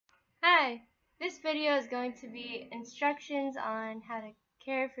Hi, this video is going to be instructions on how to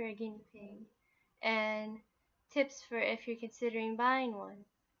care for a guinea pig and tips for if you're considering buying one.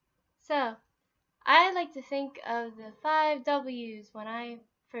 So, I like to think of the 5 W's when I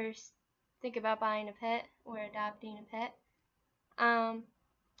first think about buying a pet or adopting a pet.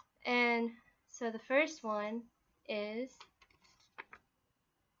 And so the first one is,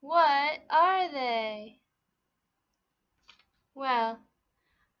 what are they? Well,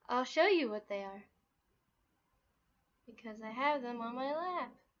 I'll show you what they are because I have them on my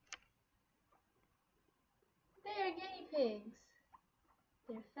lap. They are guinea pigs.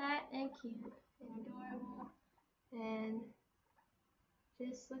 They're fat and cute and adorable. And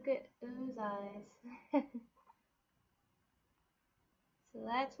just look at those eyes. So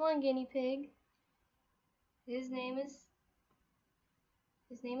that's one guinea pig. His name is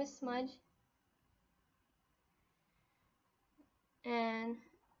Smudge. And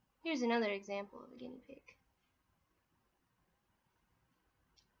here's another example of a guinea pig.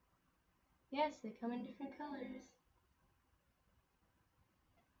 Yes, they come in different colors.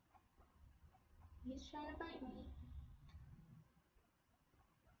 He's trying to bite me.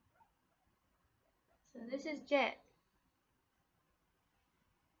 So this is Jet.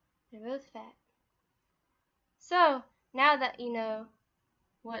 They're both fat. So, now that you know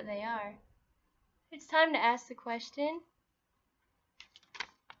what they are, it's time to ask the question,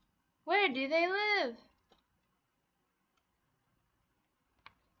 where do they live?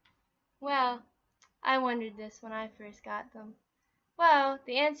 Well, I wondered this when I first got them. Well,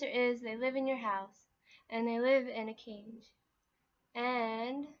 the answer is they live in your house, and they live in a cage.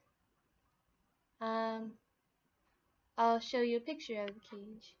 And I'll show you a picture of the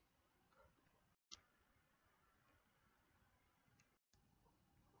cage.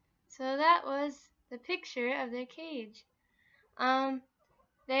 So that was the picture of their cage.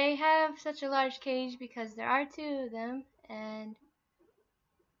 They have such a large cage because there are 2 of them, and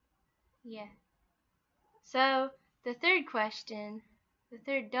yeah. So the third question, the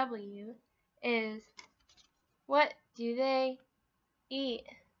third W, is what do they eat?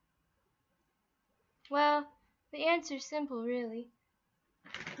 Well, the answer's simple, really.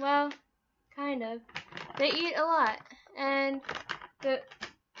 Well, kind of. They eat a lot, and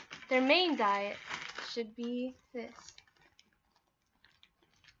their main diet should be this.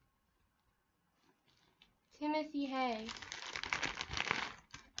 Timothy hay.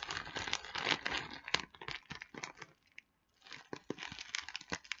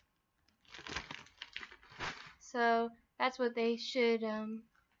 So that's what they should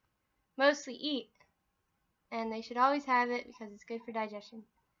mostly eat, and they should always have it because it's good for digestion.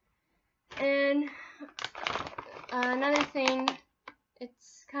 And another thing,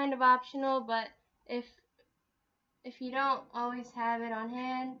 it's kind of optional, but if you don't always have it on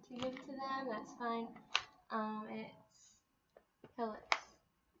hand to give to them, that's fine. It's pellets,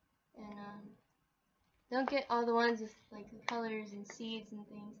 and don't get all the ones with like the colors and seeds and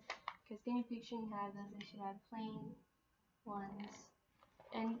things, because guinea pigs shouldn't have those. They should have plain ones.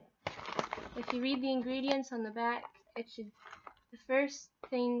 And if you read the ingredients on the back, it should, the first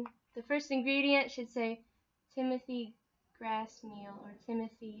ingredient should say Timothy grass meal or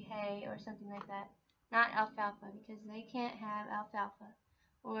Timothy hay or something like that. Not alfalfa, because they can't have alfalfa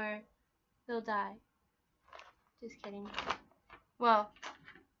or they'll die. Just kidding. Well,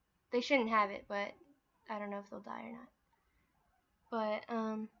 they shouldn't have it, but I don't know if they'll die or not. But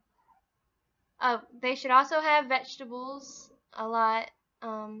they should also have vegetables a lot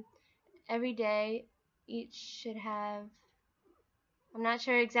every day. Each should have, I'm not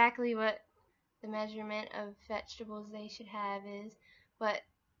sure exactly what the measurement of vegetables they should have is, but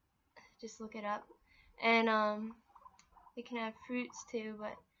just look it up. And they can have fruits too,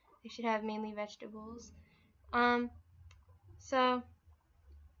 but they should have mainly vegetables. So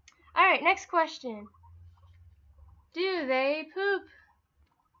alright, next question. Do they poop?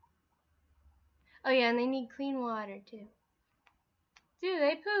 Oh yeah, and they need clean water too. Do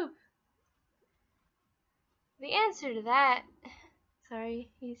they poop? The answer to that, sorry,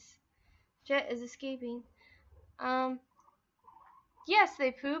 Jet is escaping. Yes,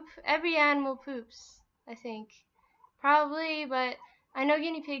 they poop. Every animal poops, I think. Probably, but I know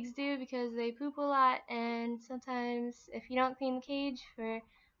guinea pigs do because they poop a lot, and sometimes if you don't clean the cage for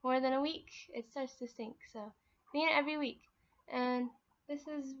more than a week, it starts to stink. So clean it every week. And this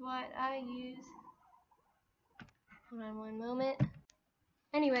is what I use. Hold on one moment.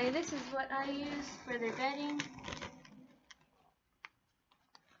 Anyway, this is what I use for their bedding.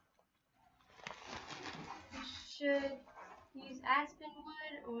 You should use aspen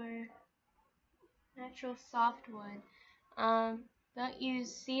wood or natural softwood. Don't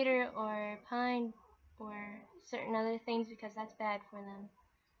use cedar or pine or certain other things because that's bad for them.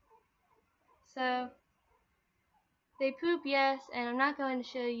 So they poop, yes, and I'm not going to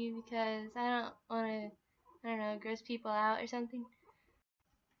show you because I don't want to, I don't know, gross people out or something.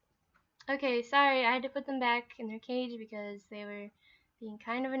 Okay, sorry, I had to put them back in their cage because they were being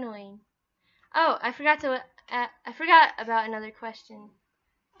kind of annoying. Oh, I forgot about another question.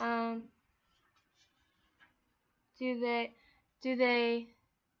 Do they,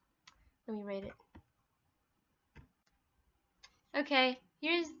 let me rate it. Okay,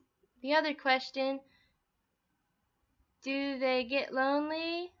 here's the other question. Do they get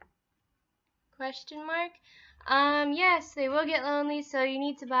lonely? Question mark. Yes, they will get lonely, so you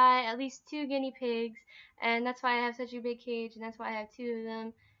need to buy at least 2 guinea pigs, and that's why I have such a big cage, and that's why I have 2 of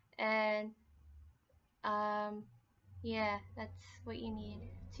them, and, yeah, that's what you need.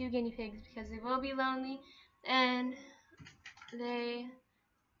 2 guinea pigs, because they will be lonely, and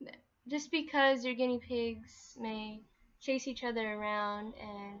just because your guinea pigs may chase each other around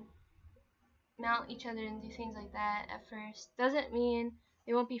and mount each other and do things like that at first doesn't mean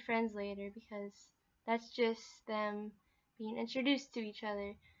they won't be friends later, because that's just them being introduced to each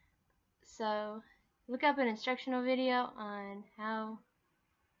other. So look up an instructional video on how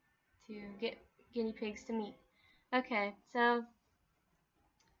to get guinea pigs to meet. Okay, so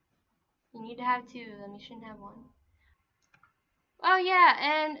you need to have 2 of them, you shouldn't have 1. Oh yeah,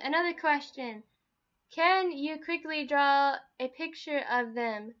 and another question. Can you quickly draw a picture of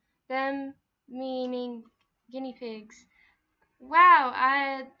them? Them meaning guinea pigs. Wow,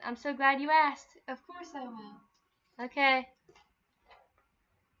 I'm so glad you asked. Of course I will. Okay.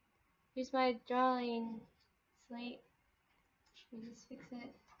 Here's my drawing slate. Let me just fix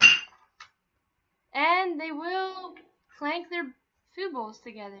it. And they will clank their food bowls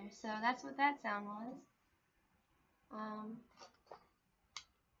together. So that's what that sound was.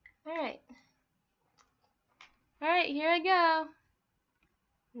 Alright. Alright, here I go.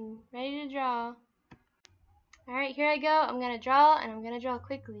 I'm ready to draw. Alright, here I go. I'm going to draw, and I'm going to draw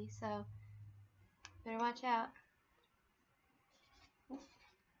quickly. So better watch out.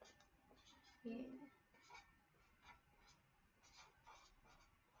 Yeah.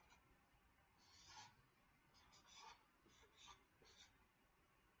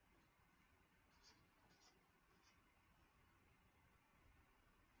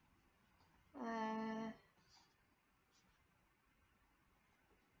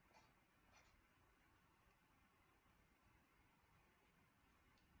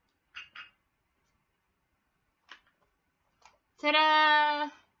 Ta-da!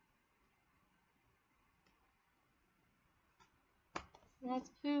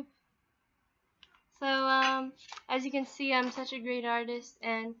 That's poop. So, as you can see, I'm such a great artist,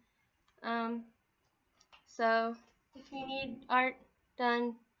 and, so if you need art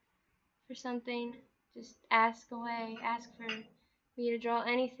done for something, just ask away. Ask for me to draw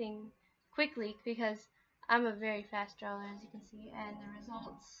anything quickly, because I'm a very fast drawer, as you can see, and the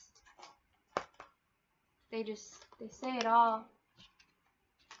results, they say it all.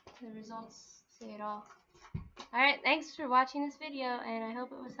 The results say it all. Alright, thanks for watching this video, and I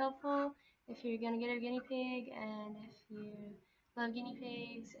hope it was helpful if you're going to get a guinea pig, and if you love guinea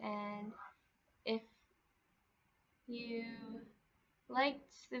pigs, and if you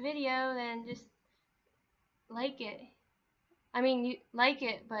liked the video, then just like it. I mean, you like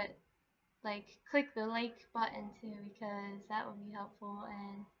it, but like click the like button too, because that would be helpful,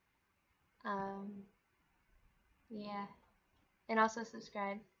 and yeah, and also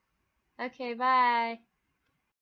subscribe. Okay, bye.